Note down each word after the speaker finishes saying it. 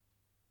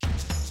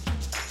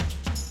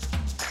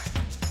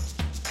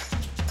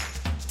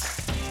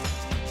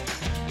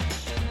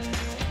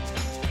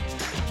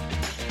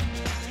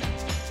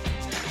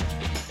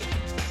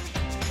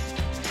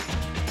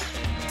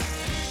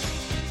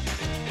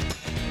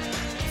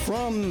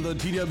From the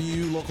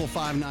TWU Local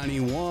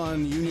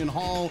 591 Union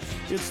Hall,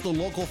 it's the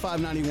Local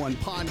 591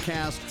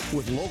 podcast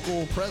with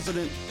local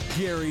president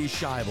Gary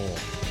Scheibel.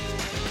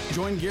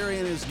 Join Gary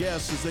and his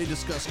guests as they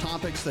discuss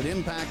topics that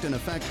impact and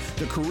affect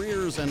the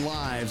careers and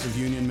lives of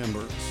union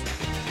members.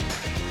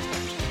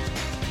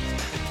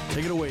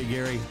 Take it away,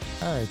 Gary.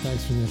 All right,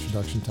 thanks for the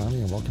introduction,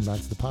 Tommy, and welcome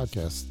back to the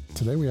podcast.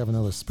 Today we have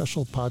another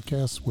special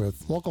podcast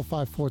with Local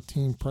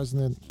 514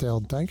 President Dale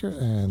Danker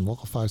and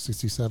Local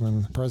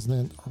 567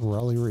 President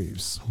Raleigh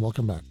Reeves.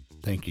 Welcome back.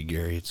 Thank you,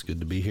 Gary. It's good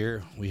to be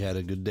here. We had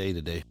a good day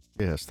today.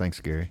 Yes, thanks,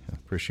 Gary. I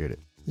appreciate it.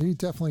 You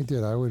definitely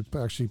did. I would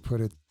actually put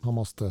it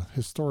almost a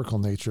historical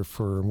nature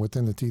for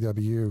within the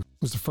TWU. It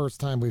was the first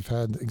time we've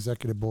had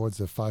executive boards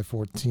of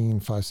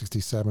 514,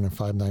 567, and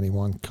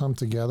 591 come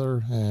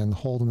together and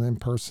hold an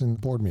in-person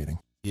board meeting.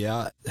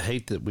 Yeah, I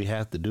hate that we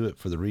have to do it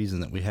for the reason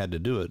that we had to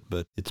do it,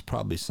 but it's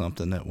probably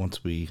something that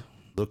once we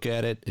look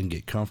at it and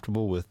get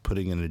comfortable with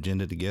putting an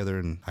agenda together,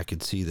 and I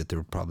could see that there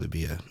would probably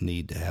be a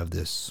need to have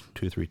this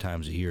 2 or 3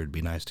 times a year. It'd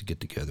be nice to get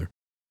together.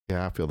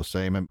 Yeah, I feel the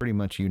same. And pretty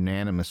much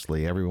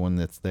unanimously, everyone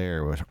that's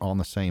there was on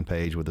the same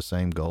page with the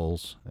same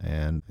goals,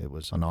 and it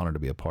was an honor to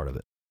be a part of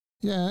it.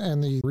 Yeah,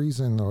 and the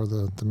reason or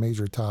the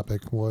major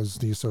topic was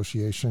the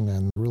association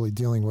and really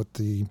dealing with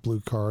the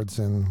blue cards.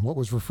 And what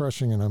was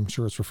refreshing, and I'm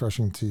sure it's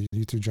refreshing to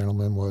you two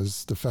gentlemen,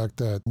 was the fact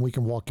that we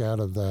can walk out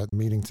of that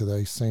meeting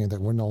today saying that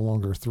we're no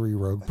longer 3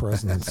 rogue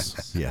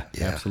presidents. Yeah,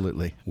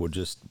 absolutely. We're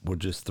just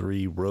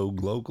 3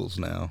 rogue locals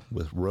now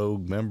with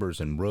rogue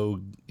members and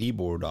rogue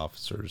e-board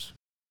officers.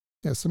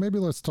 Yeah, so maybe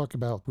let's talk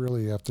about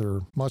really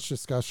after much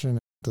discussion,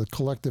 the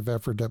collective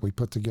effort that we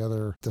put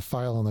together to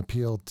file an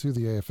appeal to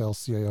the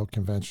AFL-CIO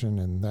convention,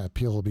 and that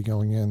appeal will be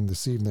going in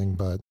this evening,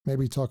 but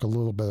maybe talk a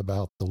little bit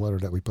about the letter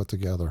that we put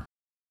together.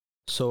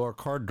 So our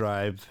card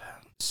drive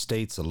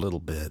states a little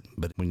bit,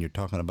 but when you're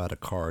talking about a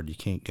card, you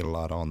can't get a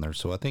lot on there.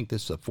 So I think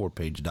this is a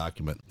 4-page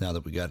document now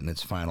that we got in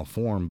its final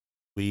form.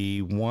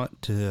 We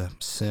want to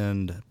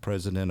send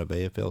President of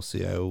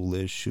AFL-CIO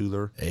Liz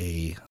Schuler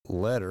a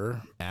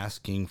letter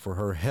asking for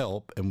her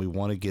help, and we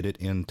want to get it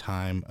in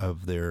time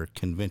of their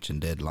convention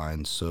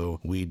deadline. So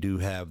we do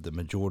have the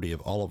majority of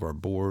all of our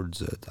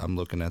boards. I'm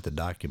looking at the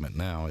document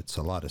now. It's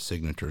a lot of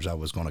signatures. I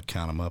was going to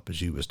count them up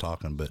as you was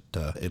talking, but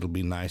it'll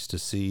be nice to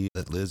see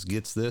that Liz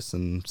gets this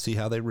and see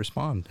how they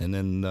respond, and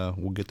then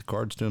we'll get the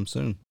cards to them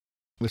soon.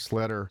 This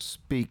letter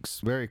speaks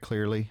very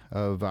clearly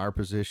of our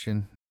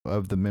position,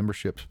 of the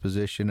membership's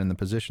position and the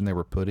position they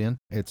were put in.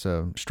 It's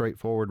a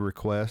straightforward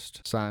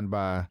request signed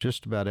by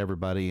just about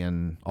everybody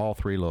in all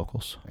 3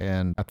 locals.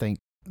 And I think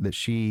that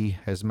she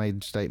has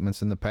made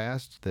statements in the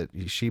past that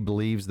she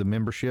believes the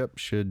membership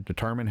should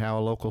determine how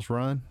a local's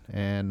run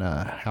and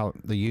how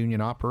the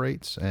union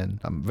operates. And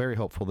I'm very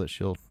hopeful that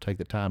she'll take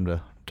the time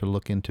to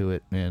look into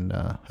it and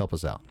help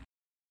us out.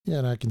 Yeah,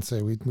 and I can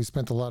say we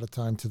spent a lot of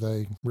time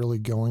today really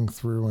going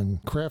through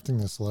and crafting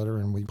this letter,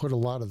 and we put a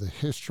lot of the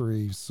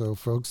history. So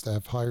folks that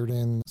have hired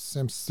in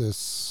since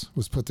this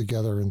was put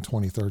together in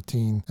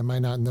 2013 and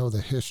might not know the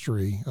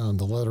history.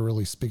 The letter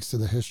really speaks to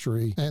the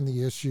history and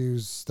the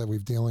issues that we're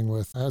dealing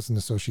with as an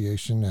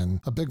association, and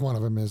a big one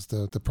of them is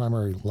the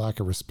primary lack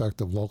of respect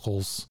of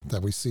locals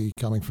that we see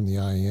coming from the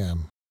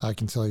IEM. I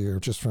can tell you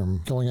just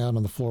from going out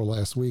on the floor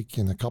last week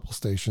in a couple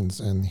stations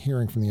and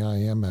hearing from the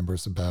IEM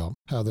members about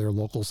how their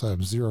locals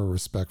have zero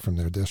respect from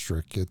their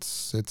district,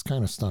 it's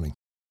kind of stunning.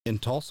 In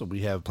Tulsa,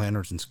 we have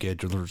planners and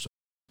schedulers.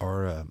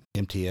 Our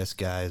MTS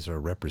guys are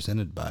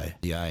represented by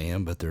the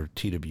IEM, but they're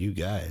TWU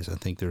guys. I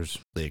think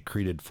they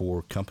accreted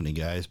 4 company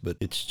guys, but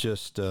it's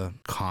just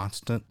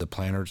constant, the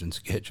planners and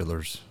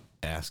schedulers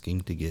asking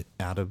to get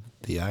out of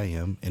the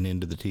IM and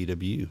into the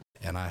TWU.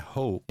 And I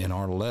hope in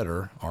our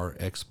letter, our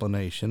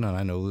explanation, and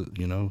I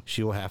know,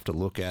 she'll have to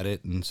look at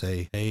it and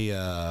say,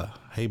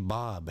 hey,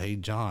 Bob, hey,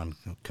 John,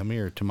 come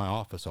here to my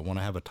office. I want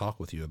to have a talk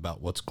with you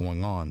about what's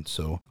going on.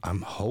 So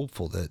I'm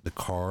hopeful that the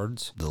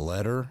cards, the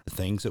letter, the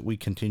things that we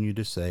continue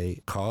to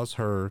say cause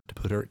her to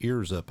put her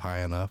ears up high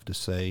enough to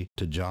say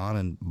to John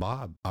and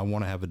Bob, I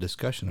want to have a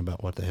discussion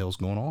about what the hell's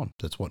going on.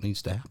 That's what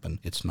needs to happen.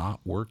 It's not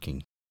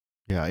working.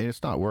 Yeah,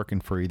 it's not working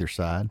for either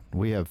side.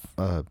 We have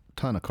a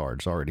ton of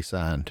cards already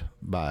signed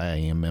by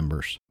IEM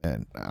members.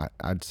 And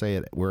I'd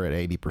say we're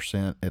at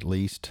 80% at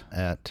least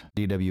at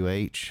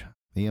DWH.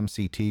 The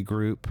MCT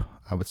group,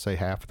 I would say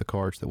half of the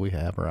cards that we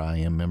have are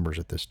IEM members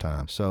at this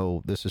time.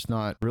 So this is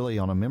not really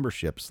on a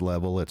memberships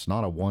level. It's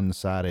not a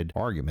one-sided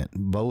argument.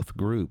 Both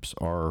groups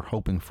are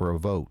hoping for a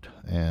vote,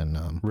 and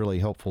I'm really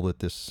hopeful that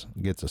this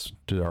gets us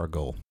to our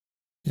goal.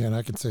 Yeah, and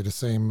I can say the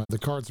same. The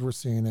cards we're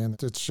seeing in,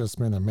 it's just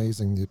been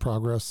amazing, the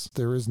progress.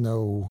 There is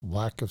no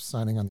lack of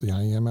signing on the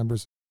IEM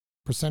members.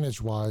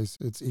 Percentage-wise,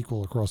 it's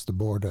equal across the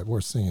board that we're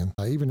seeing.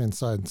 Even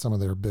inside some of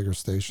their bigger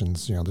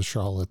stations, the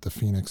Charlotte, the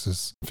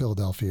Phoenixes,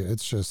 Philadelphia,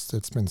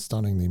 it's been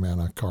stunning the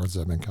amount of cards that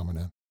have been coming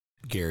in.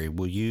 Gary,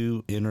 will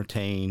you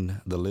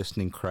entertain the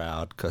listening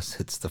crowd? Because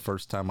it's the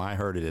first time I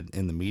heard it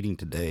in the meeting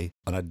today.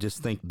 But I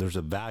just think there's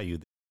a value.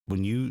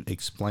 When you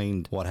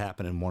explained what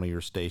happened in one of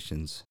your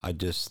stations,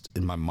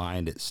 in my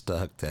mind, it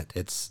stuck that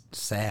it's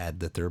sad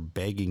that they're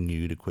begging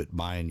you to quit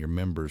buying your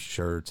members'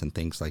 shirts and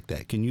things like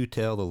that. Can you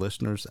tell the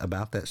listeners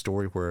about that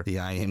story where the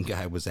IM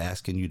guy was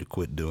asking you to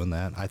quit doing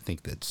that? I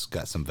think that's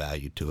got some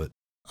value to it.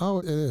 Oh,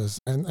 it is.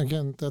 And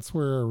again, that's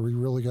where we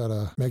really got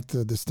to make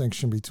the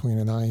distinction between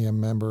an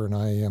IM member and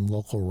IM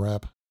local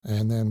rep,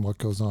 and then what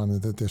goes on in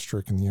the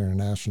district and the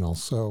international.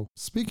 So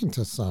speaking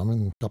to some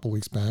a couple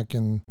weeks back,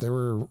 and they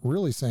were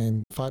really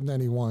saying,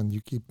 591, you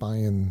keep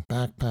buying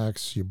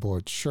backpacks, you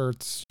bought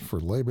shirts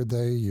for Labor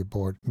Day, you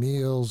bought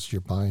meals,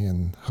 you're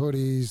buying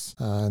hoodies.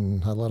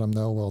 And I let them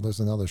know, well, there's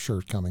another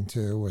shirt coming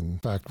too. In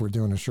fact, we're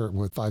doing a shirt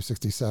with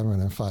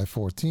 567 and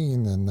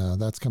 514,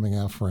 and that's coming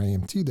out for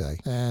AMT Day.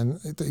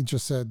 And they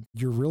just said,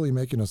 you're really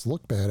making us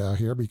look bad out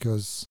here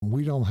because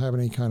we don't have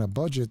any kind of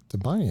budget to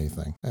buy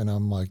anything. And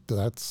I'm like,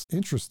 that's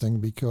interesting,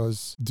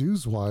 because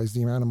dues-wise,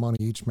 the amount of money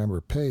each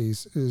member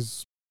pays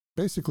is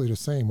basically the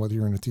same whether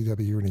you're in the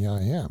TW or the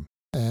IM.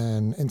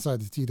 And inside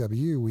the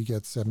TW, we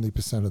get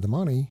 70% of the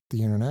money.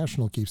 The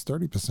international keeps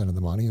 30% of the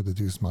money, of the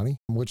dues money,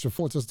 which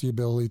affords us the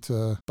ability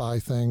to buy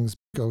things,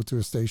 go to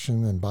a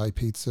station and buy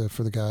pizza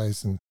for the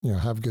guys and,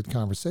 have good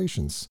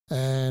conversations.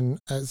 And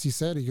as he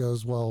said, he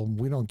goes, well,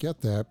 we don't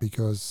get that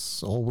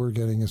because all we're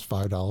getting is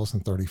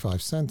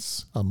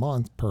 $5.35 a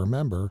month per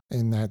member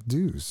in that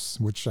dues,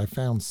 which I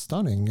found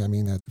stunning. I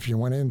mean, if you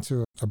went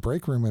into a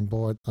break room and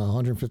bought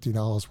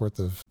 $150 worth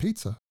of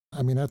pizza,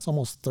 I mean, that's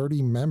almost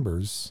 30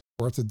 members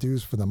worth of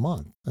dues for the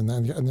month. And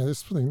then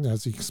this thing,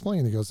 as he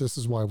explained, he goes, this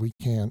is why we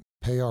can't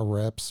pay our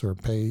reps or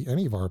pay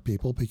any of our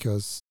people,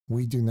 because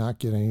we do not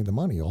get any of the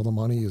money. All the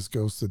money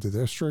goes to the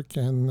district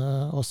and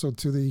also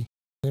to the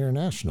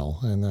international.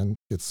 And then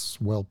it's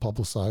well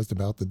publicized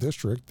about the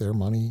district, their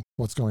money,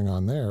 what's going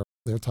on there.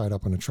 They're tied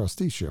up in a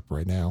trusteeship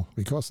right now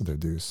because of their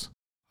dues.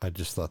 I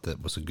just thought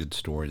that was a good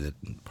story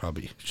that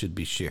probably should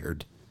be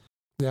shared.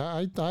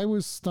 Yeah, I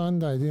was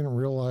stunned. I didn't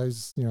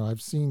realize,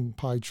 I've seen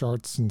pie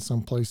charts in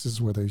some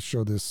places where they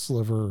show this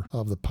sliver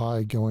of the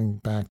pie going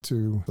back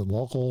to the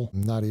local,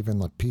 not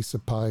even a piece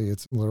of pie.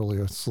 It's literally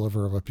a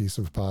sliver of a piece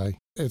of pie.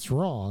 It's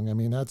wrong. I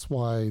mean, that's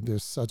why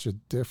there's such a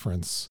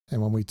difference.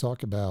 And when we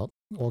talk about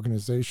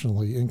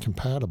organizationally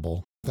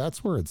incompatible,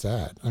 that's where it's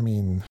at. I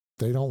mean,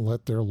 they don't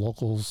let their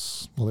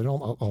locals, they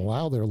don't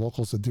allow their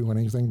locals to do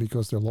anything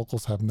because their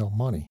locals have no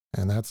money.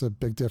 And that's a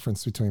big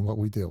difference between what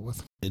we deal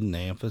with. Isn't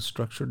AMFA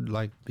structured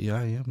like the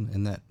IM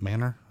in that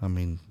manner? I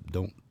mean,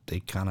 don't they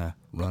kind of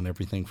run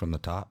everything from the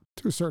top?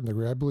 To a certain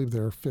degree. I believe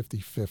they're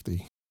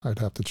 50-50. I'd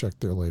have to check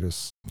their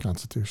latest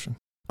constitution.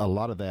 A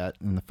lot of that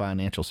in the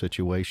financial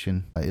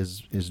situation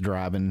is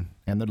driving,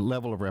 and the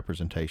level of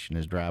representation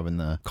is driving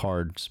the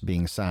cards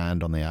being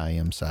signed on the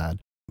IM side.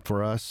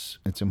 For us,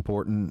 it's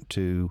important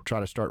to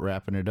try to start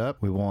wrapping it up.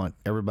 We want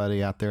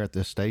everybody out there at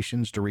the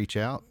stations to reach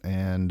out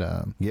and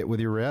get with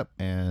your rep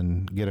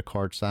and get a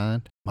card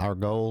signed. Our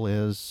goal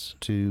is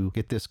to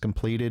get this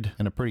completed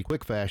in a pretty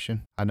quick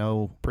fashion. I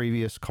know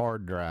previous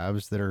card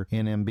drives that are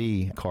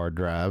NMB card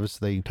drives,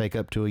 they take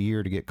up to a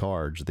year to get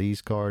cards.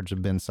 These cards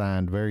have been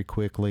signed very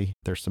quickly.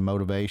 There's some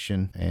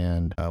motivation,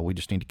 and we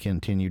just need to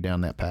continue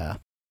down that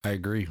path. I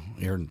agree.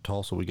 Here in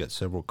Tulsa, we got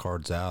several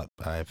cards out.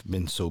 I've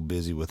been so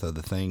busy with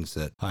other things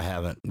that I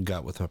haven't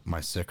got with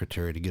my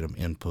secretary to get them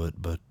input.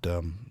 But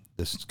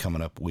this is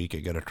coming up week. I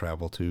got to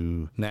travel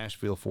to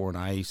Nashville for an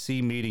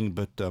IEC meeting,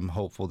 but I'm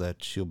hopeful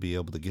that she'll be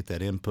able to get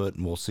that input,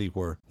 and we'll see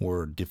where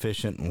we're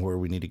deficient and where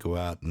we need to go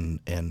out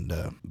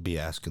and be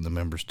asking the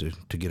members to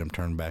get them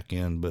turned back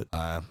in. But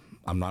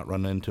I'm not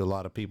running into a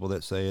lot of people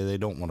that say they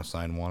don't want to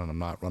sign one, and I'm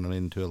not running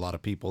into a lot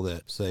of people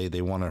that say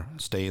they want to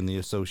stay in the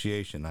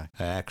association. I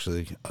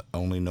actually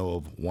only know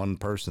of one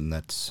person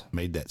that's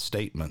made that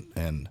statement,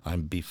 and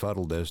I'm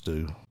befuddled as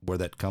to where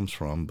that comes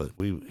from. But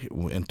we,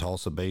 in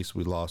Tulsa base,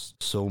 we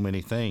lost so many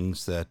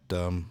things that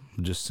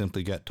just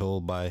simply got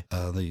told by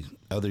the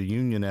other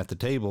union at the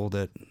table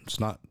that it's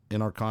not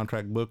in our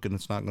contract book and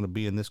it's not going to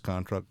be in this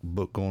contract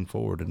book going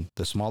forward. And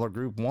the smaller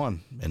group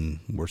won,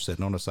 and we're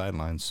sitting on the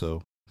sidelines.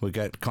 So we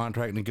got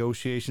contract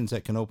negotiations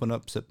that can open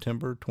up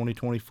September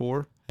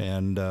 2024,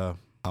 and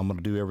I'm going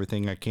to do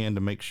everything I can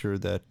to make sure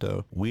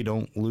that we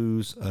don't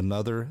lose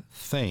another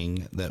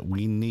thing that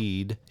we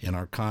need in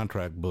our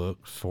contract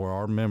book for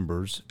our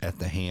members at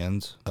the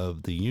hands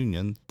of the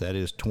union. That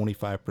is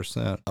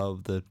 25%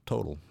 of the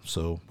total.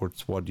 So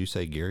what do you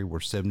say, Gary? We're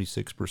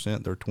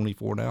 76%. They're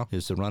 24 now.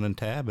 It's the running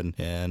tab,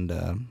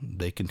 and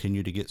they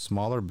continue to get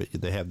smaller, but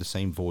they have the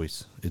same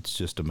voice. It's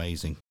just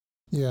amazing.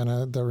 Yeah,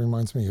 and that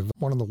reminds me of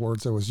one of the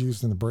words that was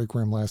used in the break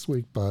room last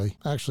week by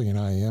actually an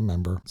IAM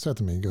member. Said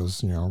to me, he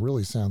goes, it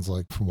really sounds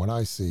like, from what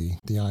I see,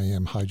 the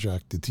IAM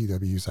hijacked the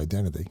TW's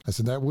identity. I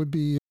said, that would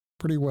be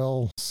pretty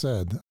well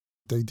said.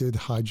 They did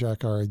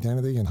hijack our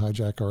identity and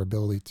hijack our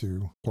ability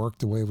to work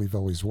the way we've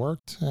always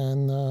worked,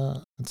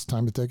 and it's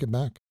time to take it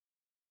back.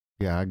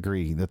 Yeah, I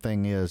agree. The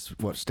thing is,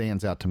 what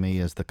stands out to me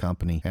is the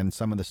company and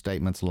some of the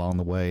statements along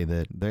the way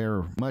that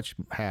they're much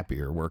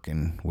happier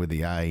working with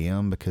the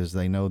IAM because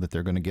they know that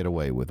they're going to get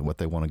away with what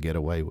they want to get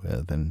away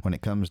with. And when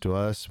it comes to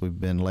us, we've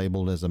been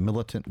labeled as a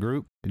militant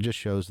group. It just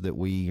shows that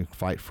we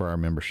fight for our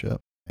membership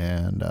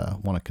and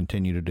want to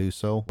continue to do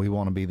so. We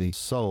want to be the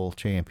sole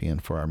champion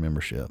for our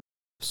membership.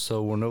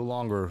 So we're no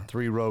longer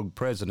 3 rogue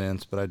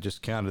presidents, but I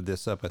just counted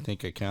this up. I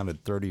think I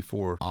counted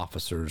 34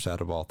 officers out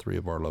of all 3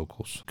 of our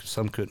locals.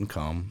 Some couldn't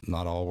come.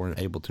 Not all were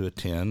able to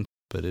attend,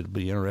 but it'll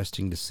be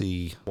interesting to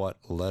see what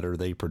letter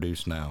they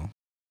produce now.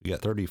 We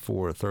got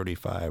 34 or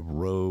 35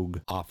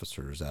 rogue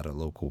officers out of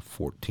local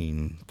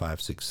 14,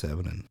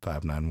 567, and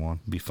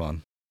 591. Be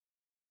fun.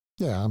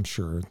 Yeah, I'm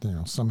sure,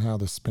 somehow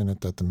they spin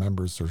it that the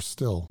members are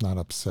still not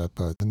upset,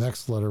 but the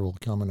next letter will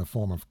come in the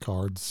form of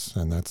cards,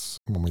 and that's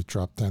when we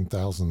drop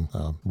 10,000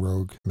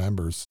 rogue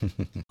members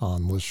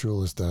on Liz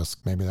Shula's desk.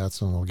 Maybe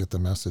that's when we'll get the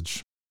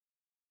message.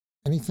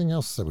 Anything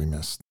else that we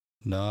missed?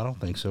 No, I don't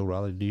think so.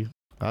 Raleigh, do you?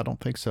 I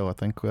don't think so. I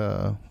think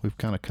we've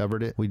kind of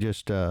covered it. We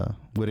just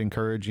would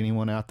encourage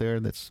anyone out there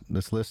that's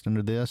listening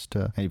to this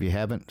to, and if you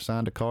haven't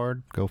signed a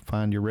card, go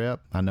find your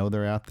rep. I know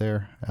they're out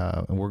there,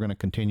 and we're going to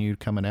continue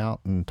coming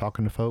out and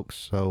talking to folks.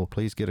 So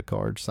please get a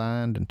card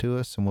signed and to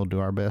us, and we'll do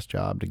our best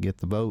job to get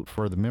the vote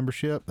for the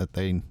membership that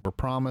they were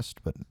promised,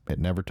 but it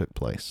never took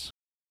place.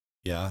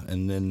 Yeah,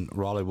 and then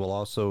Raleigh will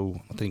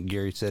also, I think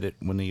Gary said it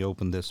when he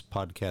opened this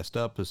podcast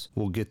up, is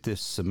we'll get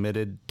this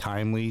submitted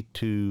timely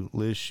to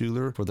Liz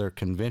Schuler for their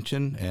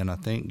convention. And I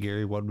think,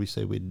 Gary, what did we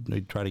say?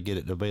 We'd try to get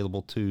it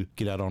available to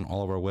get out on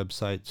all of our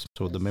websites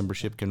so the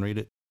membership can read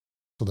it.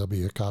 So there'll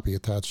be a copy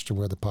attached to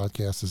where the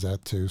podcast is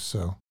at too.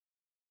 So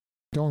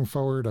going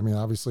forward,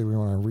 obviously we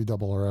want to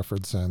redouble our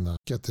efforts and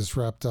get this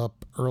wrapped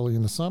up early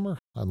in the summer.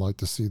 I'd like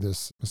to see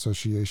this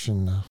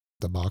association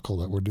debacle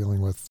that we're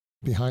dealing with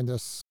behind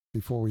us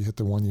before we hit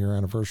the 1-year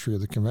anniversary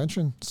of the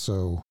convention,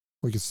 so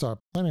we could start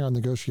planning our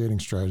negotiating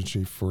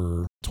strategy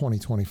for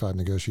 2025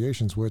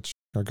 negotiations, which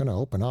are going to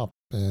open up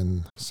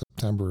in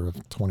September of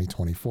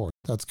 2024.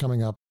 That's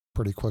coming up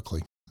pretty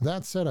quickly.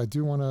 That said, I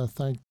do want to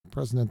thank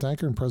President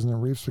Danker and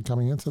President Reeves for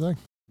coming in today.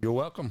 You're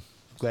welcome.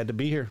 Glad to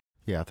be here.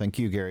 Yeah, thank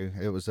you, Gary.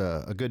 It was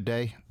a good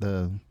day.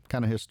 The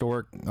kind of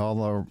historic,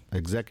 all our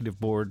executive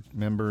board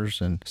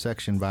members and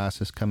section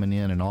vices coming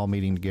in and all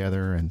meeting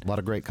together, and a lot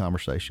of great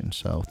conversations.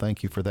 So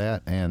thank you for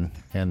that and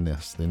the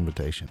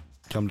invitation.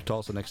 Come to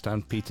Tulsa next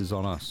time. Pizza's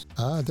on us.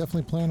 I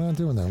definitely plan on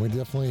doing that. We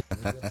definitely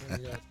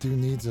do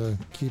need to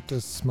keep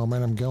this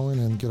momentum going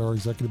and get our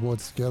executive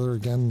boards together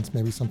again,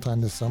 maybe sometime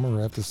this summer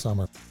or after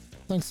summer.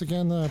 Thanks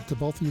again to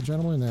both of you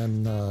gentlemen,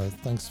 and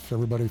thanks for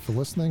everybody for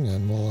listening,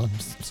 and we'll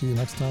see you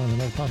next time on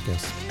another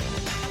podcast.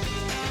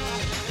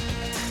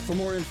 For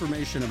more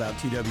information about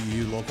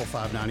TWU Local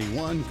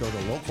 591, go to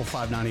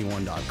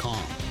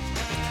local591.com.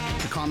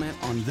 To comment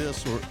on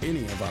this or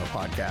any of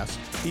our podcasts,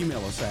 email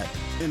us at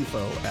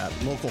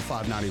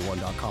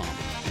info@local591.com.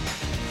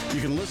 You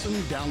can listen,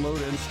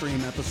 download, and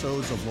stream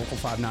episodes of Local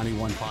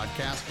 591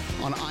 Podcast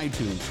on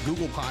iTunes,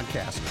 Google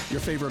Podcasts, your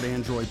favorite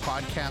Android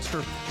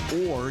podcaster,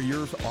 or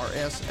your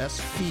RSS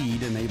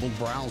feed-enabled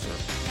browser.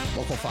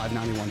 Local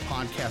 591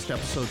 Podcast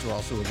episodes are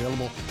also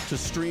available to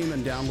stream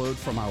and download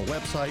from our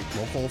website,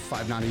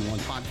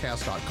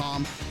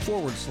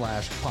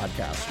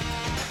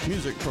 local591podcast.com/podcast.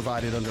 Music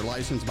provided under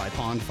license by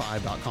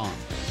pond5.com.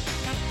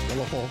 The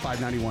Local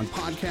 591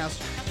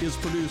 Podcast is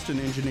produced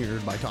and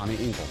engineered by Tommy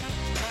Inkle.